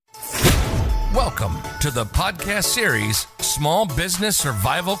Welcome to the podcast series, Small Business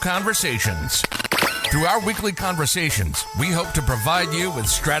Survival Conversations. Through our weekly conversations, we hope to provide you with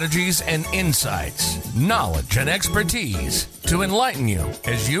strategies and insights, knowledge and expertise to enlighten you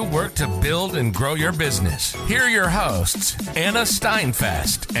as you work to build and grow your business. Here are your hosts, Anna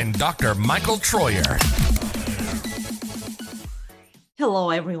Steinfest and Dr. Michael Troyer.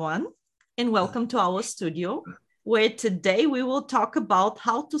 Hello, everyone, and welcome to our studio, where today we will talk about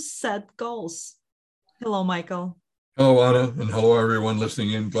how to set goals. Hello, Michael. Hello, Anna, and hello, everyone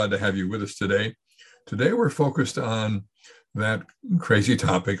listening in. Glad to have you with us today. Today, we're focused on that crazy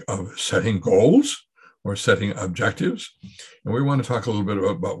topic of setting goals or setting objectives. And we want to talk a little bit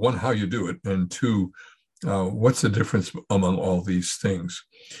about one, how you do it, and two, what's the difference among all these things.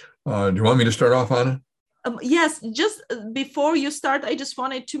 Do you want me to start off, Anna? Yes, just before you start, I just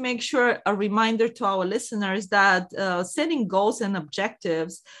wanted to make sure a reminder to our listeners that setting goals and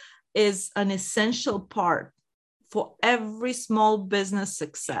objectives is an essential part for every small business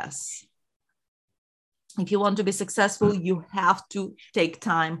success. If you want to be successful, you have to take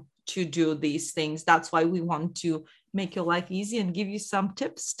time to do these things. That's why we want to make your life easy and give you some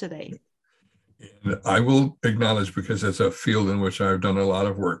tips today. And I will acknowledge, because it's a field in which I've done a lot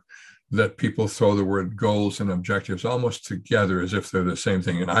of work, that people throw the word goals and objectives almost together as if they're the same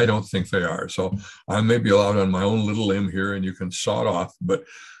thing. And I don't think they are. So I may be allowed on my own little limb here and you can saw it off. But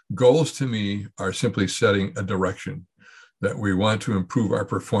goals to me are simply setting a direction that we want to improve our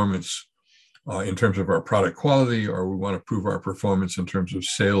performance in terms of our product quality, or we want to improve our performance in terms of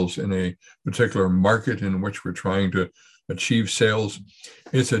sales in a particular market in which we're trying to achieve sales.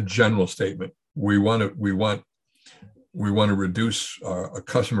 It's a general statement. We want to reduce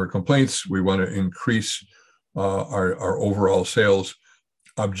customer complaints. We want to increase our overall sales.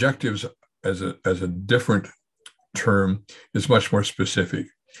 Objectives, as a different term, is much more specific.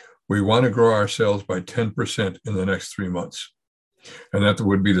 We want to grow our sales by 10% in the next 3 months. And that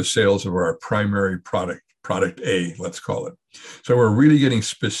would be the sales of our primary product A, let's call it. So we're really getting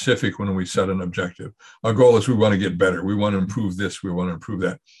specific when we set an objective. Our goal is we want to get better. We want to improve this. We want to improve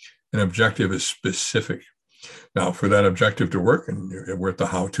that. An objective is specific. Now, for that objective to work, and we're at the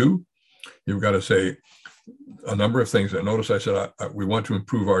how-to, you've got to say a number of things. And notice I said we want to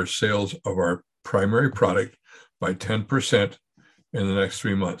improve our sales of our primary product by 10% in the next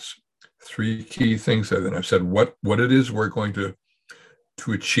 3 months. 3 key things there. Then I've said what it is we're going to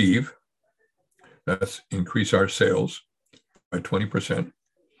achieve. That's increase our sales by 20%.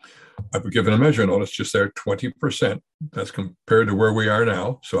 I've given a measure. Notice just there, 20%. That's compared to where we are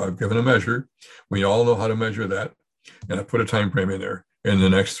now. So I've given a measure. We all know how to measure that. And I put a time frame in there in the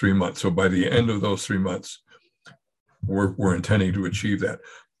next 3 months. So by the end of those 3 months, we're intending to achieve that.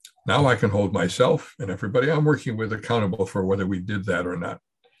 Now I can hold myself and everybody I'm working with accountable for whether we did that or not.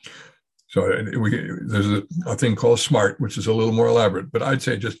 So there's a thing called SMART, which is a little more elaborate. But I'd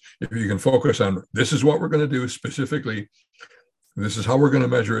say just if you can focus on this is what we're going to do specifically, this is how we're going to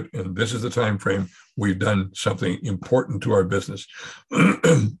measure it, and this is the time frame, we've done something important to our business.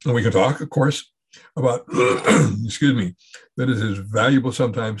 And we can talk, of course, about, that it is valuable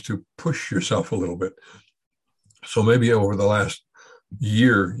sometimes to push yourself a little bit. So maybe over the last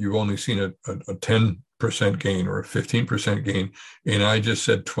year, you've only seen a 10% gain or a 15% gain, and I just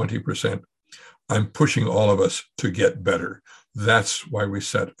said 20%. I'm pushing all of us to get better. That's why we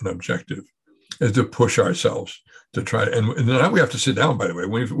set an objective, is to push ourselves to try. And now we have to sit down, by the way,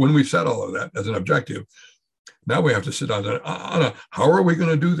 when we set all of that as an objective, now we have to sit down and, Anna, how are we going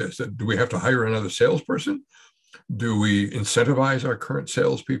to do this? Do we have to hire another salesperson? Do we incentivize our current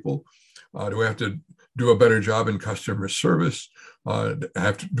salespeople? Do we have to do a better job in customer service? Do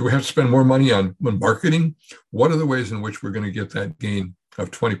we have to spend more money on marketing? What are the ways in which we're going to get that gain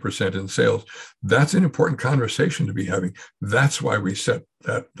of 20% in sales? That's an important conversation to be having. That's why we set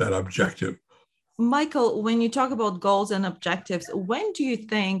that objective. Michael, when you talk about goals and objectives, when do you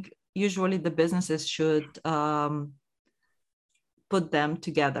think usually the businesses should put them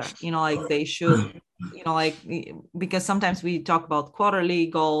together? They should, because sometimes we talk about quarterly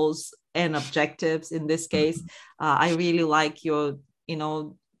goals and objectives. In this case, I really like your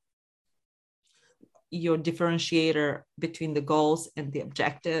differentiator between the goals and the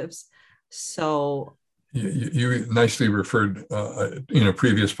objectives. So you nicely referred in a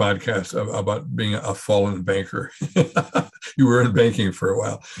previous podcast about being a fallen banker. You were in banking for a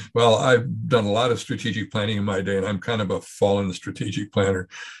while. Well, I've done a lot of strategic planning in my day, and I'm kind of a fallen strategic planner.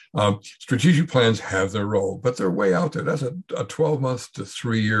 Strategic plans have their role, but they're way out there. That's a 12 months to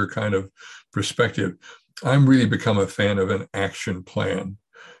 3 year kind of perspective. I'm really become a fan of an action plan.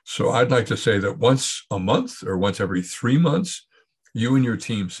 So I'd like to say that once a month or once every 3 months, you and your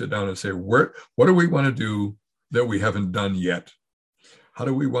team sit down and say, what do we want to do that we haven't done yet? How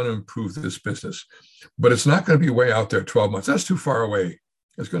do we want to improve this business? But it's not going to be way out there 12 months. That's too far away.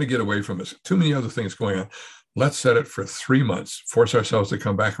 It's going to get away from us. Too many other things going on. Let's set it for 3 months, force ourselves to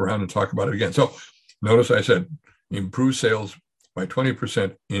come back around and talk about it again. So notice I said, improve sales by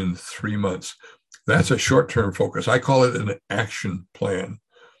 20% in 3 months. That's a short-term focus. I call it an action plan.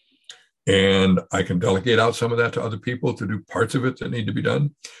 And I can delegate out some of that to other people to do parts of it that need to be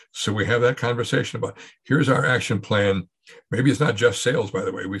done. So we have that conversation about, here's our action plan. Maybe it's not just sales, by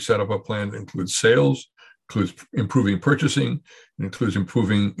the way. We set up a plan that includes sales, includes improving purchasing, includes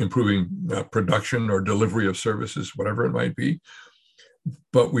improving production or delivery of services, whatever it might be.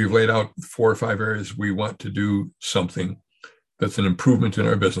 But we've laid out 4 or 5 areas we want to do something that's an improvement in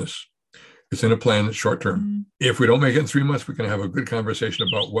our business. It's in a plan that's short term. Mm-hmm. If we don't make it in 3 months, we can have a good conversation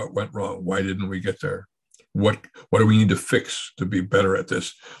about what went wrong. Why didn't we get there? What do we need to fix to be better at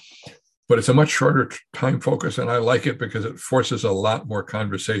this? But it's a much shorter time focus, and I like it because it forces a lot more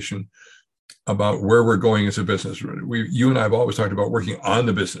conversation about where we're going as a business. You and I have always talked about working on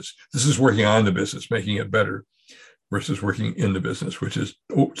the business. This is working on the business, making it better, versus working in the business, which is,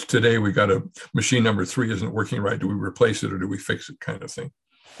 today we got a machine number 3 isn't working right. Do we replace it or do we fix it, kind of thing?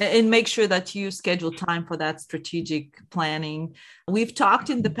 And make sure that you schedule time for that strategic planning. We've talked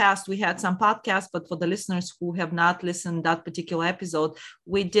in the past, we had some podcasts, but for the listeners who have not listened to that particular episode,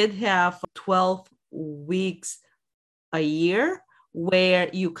 we did have 12 weeks a year where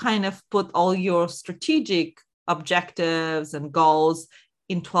you kind of put all your strategic objectives and goals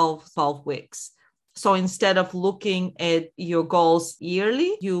in 12 weeks. So instead of looking at your goals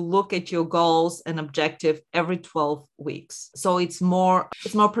yearly, you look at your goals and objective every 12 weeks. So it's more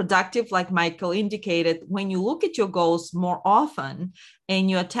productive, like Michael indicated. When you look at your goals more often and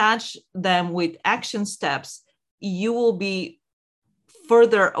you attach them with action steps, you will be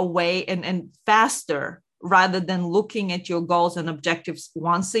further away and faster, rather than looking at your goals and objectives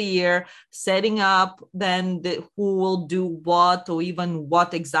once a year, setting up then who will do what, or even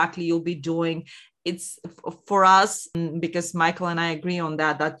what exactly you'll be doing. It's for us, because Michael and I agree on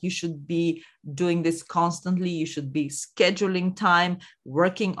that you should be doing this constantly. You should be scheduling time,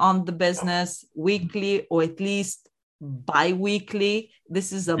 working on the business weekly or at least bi-weekly.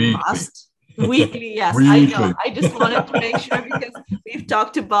 This is a must. Weekly, yes, weekly. I know. I just wanted to make sure, because we've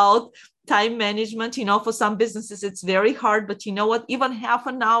talked about time management. For some businesses, it's very hard, but you know what? Even half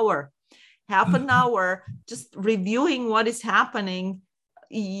an hour, just reviewing what is happening,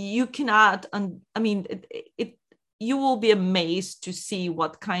 you cannot, you will be amazed to see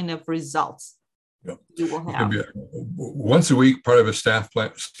what kind of results you will have. Once a week, part of a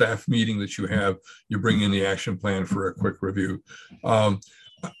staff meeting that you have, you bring in the action plan for a quick review.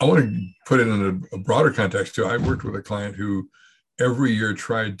 I want to put it in a broader context too. I worked with a client who every year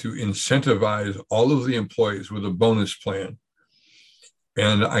tried to incentivize all of the employees with a bonus plan.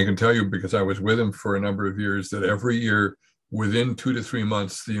 And I can tell you, because I was with him for a number of years, that every year, within 2 to 3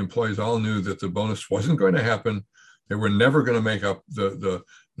 months, the employees all knew that the bonus wasn't going to happen. They were never going to make up the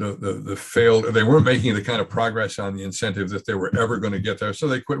failed. They weren't making the kind of progress on the incentive that they were ever going to get there. So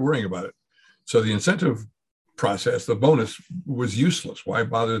they quit worrying about it. So the incentive process, the bonus, was useless. Why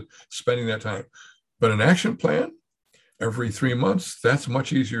bother spending that time? But an action plan every 3 months, that's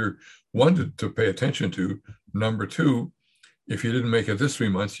much easier, one, to pay attention to. Number two, if you didn't make it this 3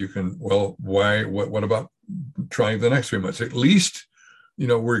 months, you can, what about trying the next 3 months? At least,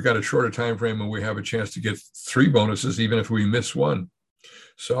 we've got a shorter time frame and we have a chance to get 3 bonuses, even if we miss one.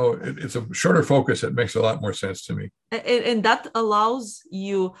 So it's a shorter focus. It makes a lot more sense to me. And that allows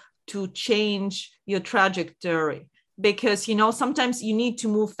you to change your trajectory, because, sometimes you need to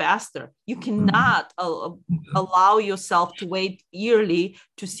move faster. You cannot allow yourself to wait yearly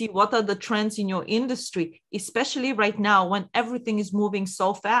to see what are the trends in your industry, especially right now when everything is moving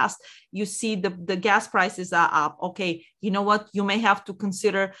so fast. You see the gas prices are up. Okay, you know what? You may have to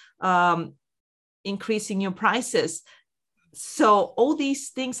consider increasing your prices. So all these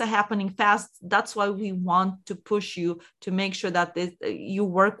things are happening fast. That's why we want to push you to make sure that you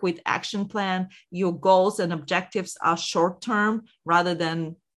work with action plan. Your goals and objectives are short-term rather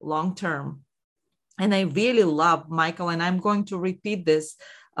than long-term. And I really love Michael, and I'm going to repeat this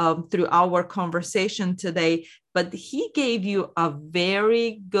through our conversation today, but he gave you a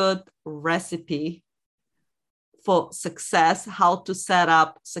very good recipe for success, how to set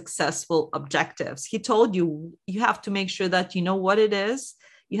up successful objectives. He told you have to make sure that you know what it is,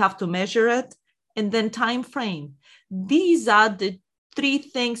 you have to measure it, and then time frame. These are the 3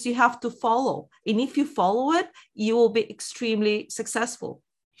 things you have to follow. And if you follow it, you will be extremely successful.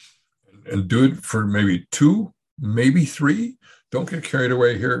 And do it for maybe 2, maybe 3, don't get carried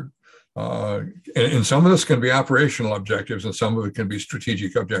away here. And some of this can be operational objectives and some of it can be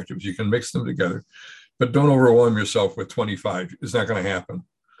strategic objectives. You can mix them together, but don't overwhelm yourself with 25. It's not going to happen.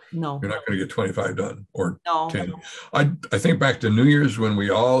 No. You're not going to get 25 done or No. 10. I think back to New Year's when we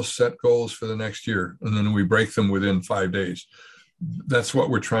all set goals for the next year and then we break them within 5 days. That's what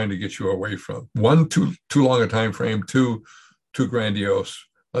we're trying to get you away from. One, too long a time frame, too grandiose.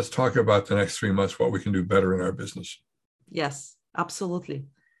 Let's talk about the next 3 months, what we can do better in our business. Yes, absolutely.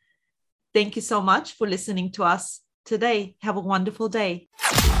 Thank you so much for listening to us today. Have a wonderful day.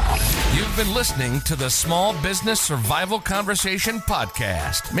 You've been listening to the Small Business Survival Conversation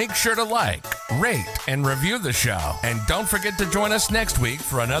podcast. Make sure to like, rate, and review the show. And don't forget to join us next week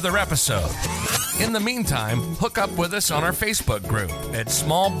for another episode. In the meantime, hook up with us on our Facebook group at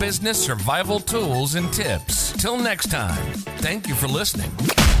Small Business Survival Tools and Tips. Till next time, thank you for listening.